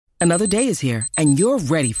Another day is here, and you're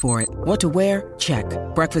ready for it. What to wear? Check.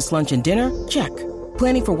 Breakfast, lunch, and dinner? Check.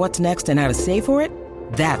 Planning for what's next and how to save for it?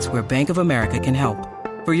 That's where Bank of America can help.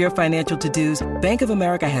 For your financial to-dos, Bank of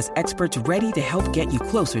America has experts ready to help get you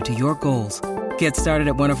closer to your goals. Get started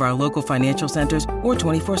at one of our local financial centers or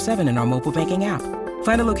 24/7 in our mobile banking app.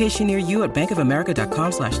 Find a location near you at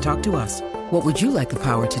bankofamerica.com/talktous. What would you like the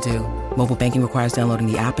power to do? Mobile banking requires downloading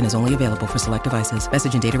the app and is only available for select devices.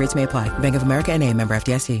 Message and data rates may apply. Bank of America N.A., member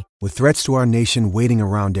FDIC. With threats to our nation waiting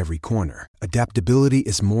around every corner, adaptability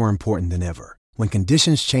is more important than ever. When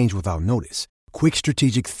conditions change without notice, quick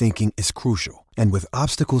strategic thinking is crucial. And with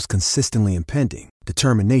obstacles consistently impending,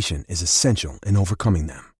 determination is essential in overcoming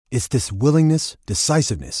them. It's this willingness,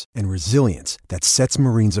 decisiveness, and resilience that sets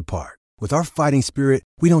Marines apart. With our fighting spirit,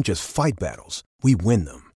 we don't just fight battles, we win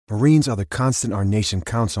them. Marines are the constant our nation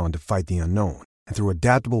counts on to fight the unknown. And through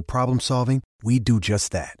adaptable problem solving, we do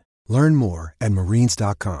just that. Learn more at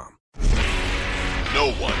marines.com.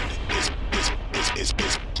 No one is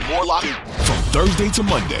more locked in. From Thursday to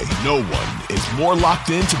Monday, no one is more locked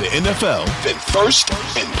into the NFL than First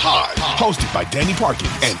and Pod. Hosted by Danny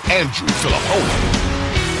Parkins and Andrew Filippone.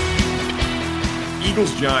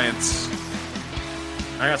 Eagles-Giants.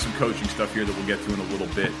 I got some coaching stuff here that we'll get to in a little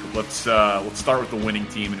bit. But let's start with the winning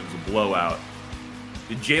team, and it was a blowout.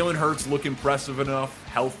 Did Jalen Hurts look impressive enough,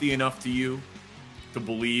 healthy enough to you to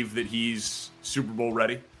believe that he's Super Bowl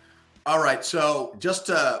ready? All right, so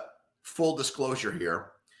just full disclosure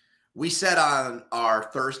here. We said on our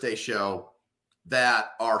Thursday show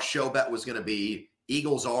that our show bet was going to be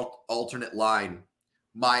Eagles alternate line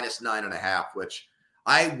 -9.5, which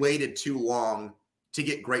I waited too long to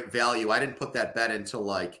get great value. I didn't put that bet until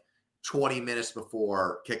like 20 minutes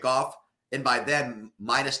before kickoff. And by then,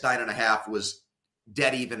 -9.5 was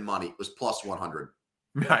dead even money. It was plus 100.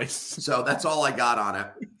 Nice. So that's all I got on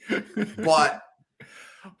it. But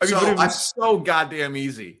it was so goddamn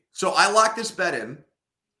easy. So I locked this bet in.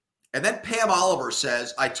 And then Pam Oliver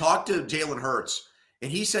says, I talked to Jalen Hurts, and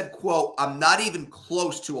he said, quote, I'm not even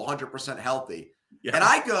close to 100% healthy. Yeah. And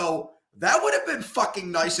I go, that would have been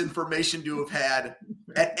fucking nice information to have had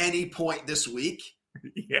at any point this week.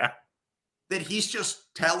 Yeah. That he's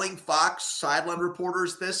just telling Fox sideline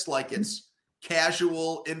reporters this like it's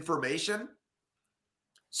casual information.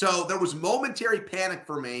 So there was momentary panic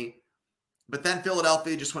for me, but then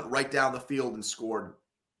Philadelphia just went right down the field and scored.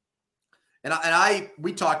 And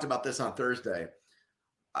we talked about this on Thursday.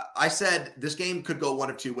 I said this game could go one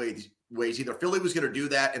of two ways. Either Philly was going to do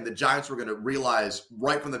that, and the Giants were going to realize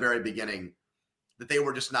right from the very beginning that they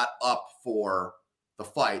were just not up for the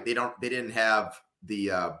fight. They didn't have the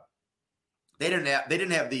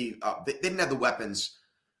weapons,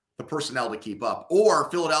 the personnel to keep up. Or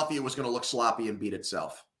Philadelphia was going to look sloppy and beat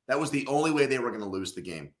itself. That was the only way they were going to lose the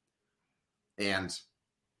game. And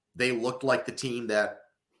they looked like the team that,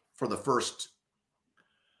 for the first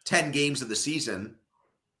 10 games of the season,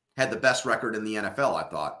 had the best record in the NFL, I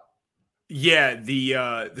thought. Yeah,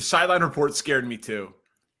 the sideline report scared me too.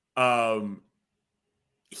 The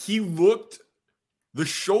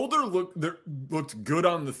shoulder looked good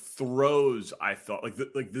on the throws, I thought.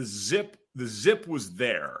 The zip was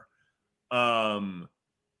there. And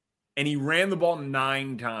he ran the ball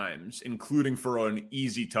 9 times, including for an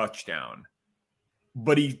easy touchdown.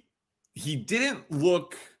 But he didn't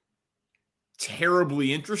look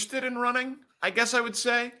terribly interested in running, I guess I would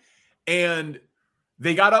say. And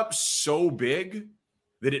they got up so big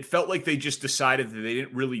that it felt like they just decided that they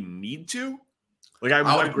didn't really need to. I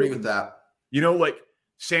would agree with that.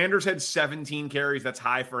 Sanders had 17 carries. That's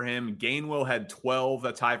high for him. Gainwell had 12.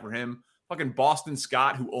 That's high for him. Fucking Boston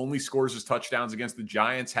Scott, who only scores his touchdowns against the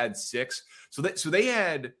Giants, had 6. So they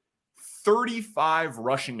had 35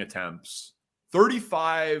 rushing attempts,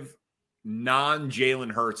 35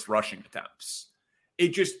 non-Jalen Hurts rushing attempts.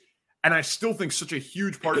 And I still think such a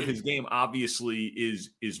huge part of his game, obviously,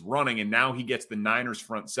 is running. And now he gets the Niners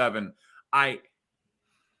front 7.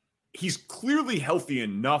 He's clearly healthy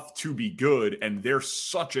enough to be good, and they're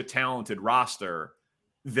such a talented roster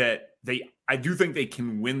that I do think they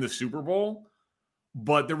can win the Super Bowl.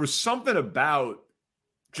 But there was something about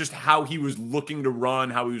just how he was looking to run,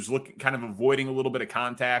 how he was kind of avoiding a little bit of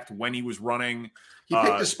contact when he was running. He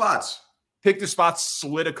picked his spots.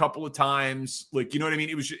 Slid a couple of times. You know what I mean?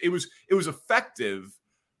 It was effective,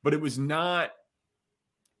 but it was not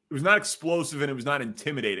explosive and it was not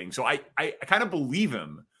intimidating. So I kind of believe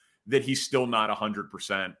him that he's still not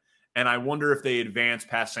 100%. And I wonder if they advance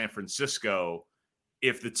past San Francisco,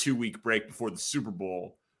 if the 2-week break before the Super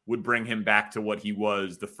Bowl would bring him back to what he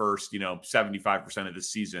was the first, 75% of the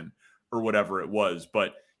season or whatever it was.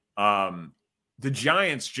 But the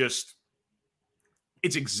Giants just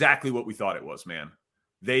It's exactly what we thought it was, man.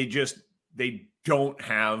 They don't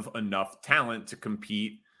have enough talent to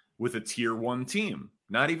compete with a tier 1 team.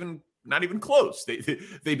 Not even close.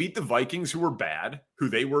 They beat the Vikings, who were bad, who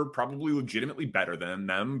they were probably legitimately better than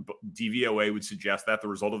them. DVOA would suggest that. The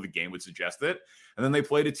result of the game would suggest it. And then they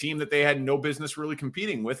played a team that they had no business really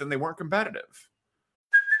competing with, and they weren't competitive.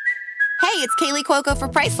 Hey, it's Kaylee Cuoco for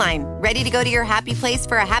Priceline. Ready to go to your happy place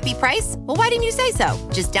for a happy price? Well, why didn't you say so?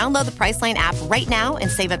 Just download the Priceline app right now and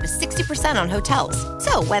save up to 60% on hotels.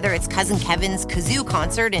 So whether it's Cousin Kevin's Kazoo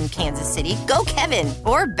Concert in Kansas City, go Kevin,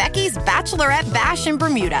 or Becky's Bachelorette Bash in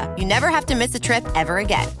Bermuda, you never have to miss a trip ever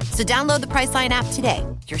again. So download the Priceline app today.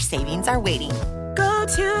 Your savings are waiting. Go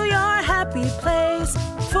to your happy place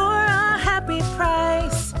for a happy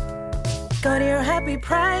price. Go to your happy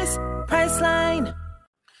price, Priceline.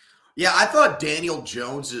 Yeah, I thought Daniel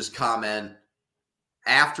Jones's comment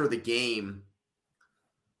after the game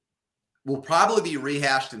will probably be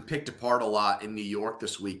rehashed and picked apart a lot in New York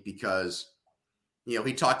this week because,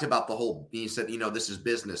 he talked about he said, this is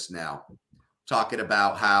business now, talking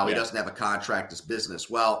about how he doesn't have a contract, it's business.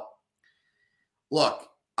 Well, look,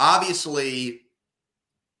 obviously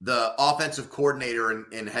the offensive coordinator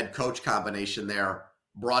and head coach combination there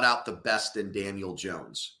brought out the best in Daniel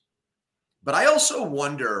Jones. But I also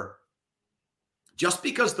wonder, just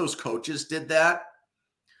because those coaches did that,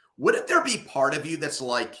 wouldn't there be part of you that's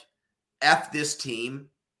like, F this team?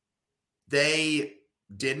 They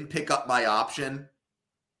didn't pick up my option.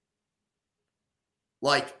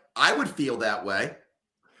 Like, I would feel that way.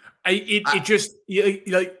 I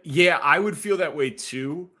would feel that way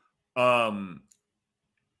too. I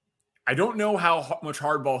don't know how much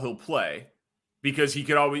hardball he'll play because they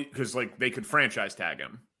could franchise tag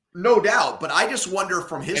him. No doubt, but I just wonder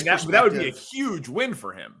from his perspective. That would be a huge win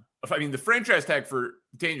for him. The franchise tag for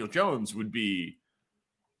Daniel Jones would be,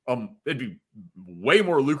 it'd be way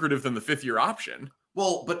more lucrative than the 5th-year option.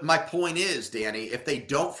 Well, but my point is, Danny, if they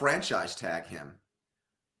don't franchise tag him,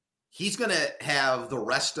 he's going to have the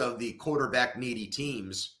rest of the quarterback needy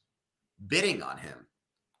teams bidding on him.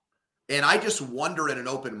 And I just wonder in an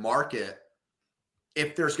open market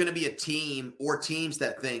if there's going to be a team or teams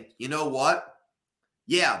that think, you know what?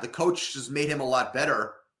 Yeah, the coach has made him a lot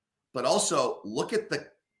better, but also look at the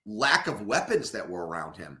lack of weapons that were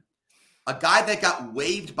around him. A guy that got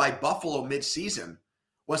waived by Buffalo midseason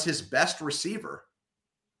was his best receiver.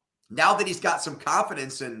 Now that he's got some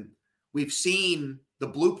confidence and we've seen the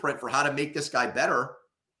blueprint for how to make this guy better,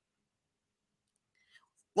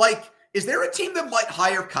 like, is there a team that might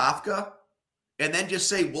hire Kafka and then just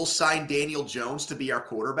say, we'll sign Daniel Jones to be our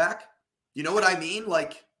quarterback? You know what I mean?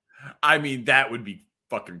 That would be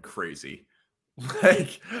fucking crazy.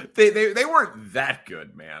 Like they weren't that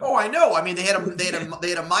good, man. Oh, I know. They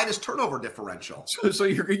had a minus turnover differential. So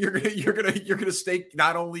you're gonna stake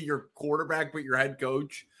not only your quarterback but your head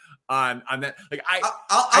coach on that. Like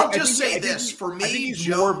I'll just say this for me, he's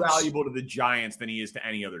more valuable to the Giants than he is to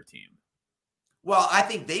any other team. Well, I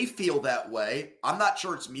think they feel that way. I'm not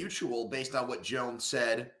sure it's mutual based on what Jones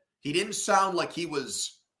said. He didn't sound like he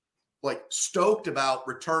was stoked about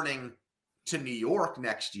returning to New York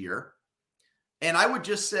next year. And I would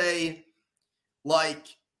just say,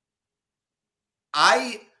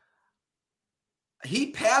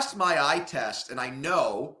 he passed my eye test, and I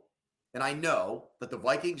know that the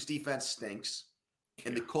Vikings defense stinks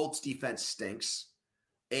and the Colts defense stinks,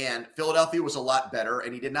 and Philadelphia was a lot better,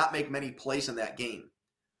 and he did not make many plays in that game.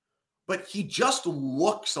 But he just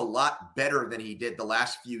looks a lot better than he did the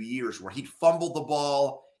last few years, where he'd fumble the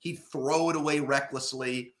ball, he'd throw it away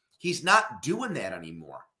recklessly. He's not doing that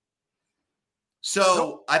anymore.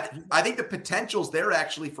 So I think the potential's there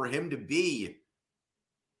actually for him to be.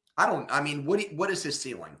 What is his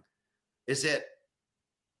ceiling? Is it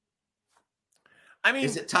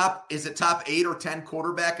top 8 or 10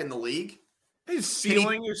 quarterback in the league? His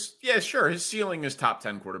ceiling is sure. His ceiling is top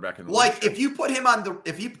 10 quarterback in the league. Sure. If you put him on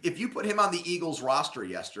the Eagles roster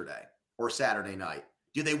yesterday or Saturday night,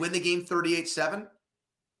 do they win the game 38-7?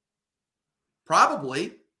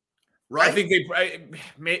 Probably. Right? I think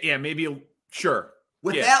maybe. Sure.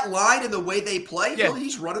 With that line and the way they play,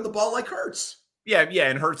 he's running the ball like Hurts. Yeah,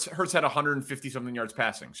 and Hurts had 150-something yards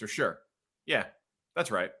passing, so sure. Yeah,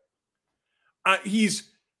 that's right. He's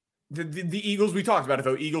the Eagles, we talked about it,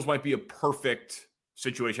 though. Eagles might be a perfect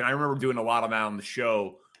situation. I remember doing a lot of that on the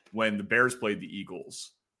show when the Bears played the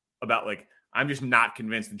Eagles about, I'm just not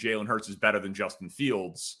convinced that Jalen Hurts is better than Justin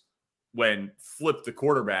Fields. When flip the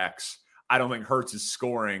quarterbacks, I don't think Hurts is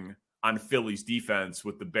scoring on Philly's defense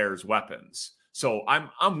with the Bears' weapons. So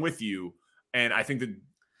I'm with you, and I think that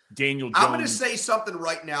Daniel Jones... I'm going to say something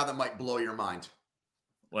right now that might blow your mind.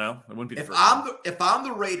 Well, it wouldn't be the first time. If I'm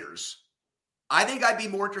the Raiders, I think I'd be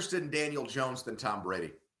more interested in Daniel Jones than Tom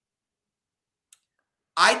Brady.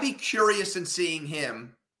 I'd be curious in seeing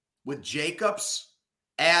him with Jacobs,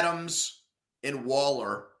 Adams, and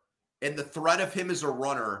Waller, and the threat of him as a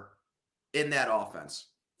runner in that offense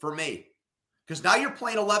for me. Because now you're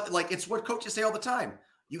playing 11, like it's what coaches say all the time.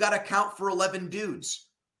 You got to count for 11 dudes.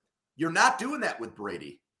 You're not doing that with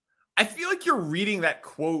Brady. I feel like you're reading that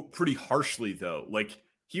quote pretty harshly, though. Like,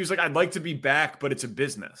 he was like, I'd like to be back, but it's a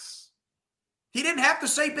business. He didn't have to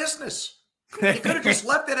say business. He could have just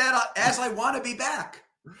left it at as I want to be back.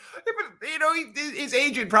 Yeah, but, you know, his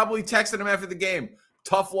agent probably texted him after the game.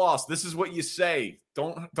 Tough loss. This is what you say.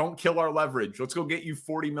 Don't kill our leverage. Let's go get you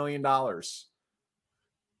 $40 million.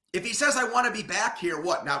 If he says, I want to be back here,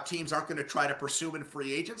 what? Now teams aren't going to try to pursue him in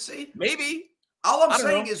free agency? Maybe. All I'm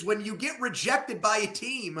saying is when you get rejected by a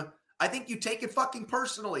team, I think you take it fucking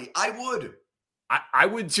personally. I would. I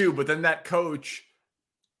would too, but then that coach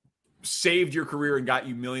saved your career and got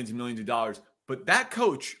you millions and millions of dollars. But that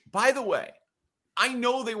coach, by the way, I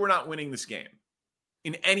know they were not winning this game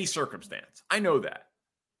in any circumstance. I know that.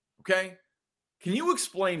 Okay? Can you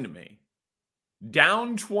explain to me,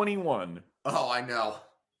 down 21. Oh, I know.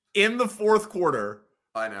 In the fourth quarter.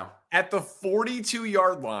 I know. At the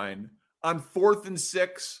 42-yard line on 4th and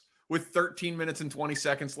 6 with 13 minutes and 20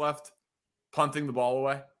 seconds left, punting the ball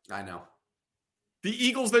away? I know. The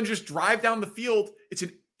Eagles then just drive down the field. It's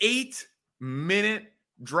an 8-minute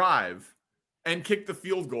drive and kick the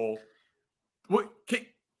field goal. What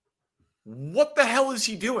the hell is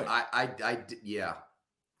he doing? Yeah.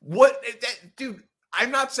 Dude,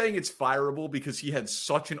 I'm not saying it's fireable because he had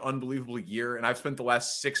such an unbelievable year. And I've spent the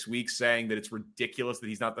last 6 weeks saying that it's ridiculous that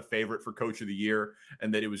he's not the favorite for coach of the year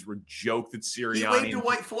and that it was a joke that Sirianni. He waved a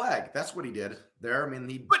white flag. That's what he did there. I mean,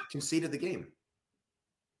 he conceded the game.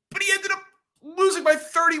 But he ended up losing by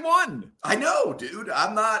 31. I know, dude.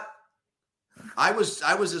 I was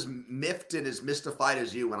as miffed and as mystified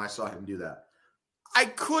as you when I saw him do that. I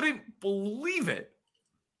couldn't believe it.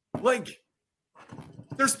 Like,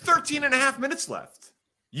 there's 13 and a half minutes left.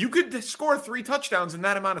 You could score 3 touchdowns in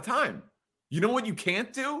that amount of time. You know what you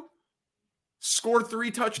can't do? Score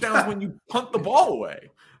 3 touchdowns when you punt the ball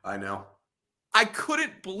away. I know. I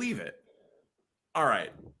couldn't believe it. All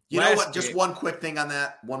right. You know what? Just one quick thing on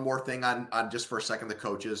that. One more thing on just for a second, the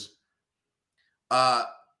coaches. I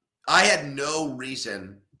had no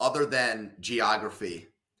reason other than geography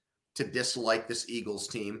to dislike this Eagles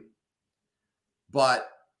team. But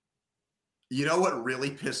you know what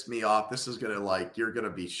really pissed me off? This is going to you're going to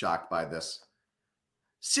be shocked by this.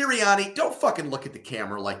 Sirianni, don't fucking look at the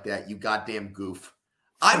camera like that, you goddamn goof.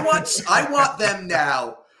 I want them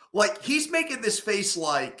now. Like, he's making this face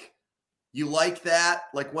like, you like that?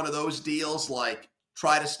 Like one of those deals, like,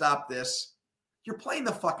 try to stop this. You're playing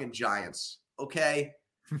the fucking Giants, okay?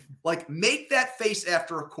 Like, make that face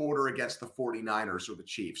after a quarter against the 49ers or the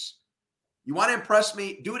Chiefs. You want to impress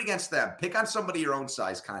me? Do it against them. Pick on somebody your own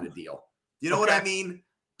size kind of deal. You know what I mean?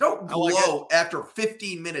 Don't glow after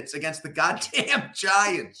 15 minutes against the goddamn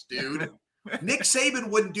Giants, dude. Nick Saban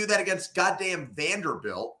wouldn't do that against goddamn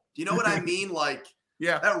Vanderbilt. Do you know what I mean? Like,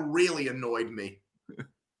 yeah, that really annoyed me.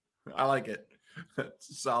 I like it. That's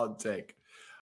a solid take.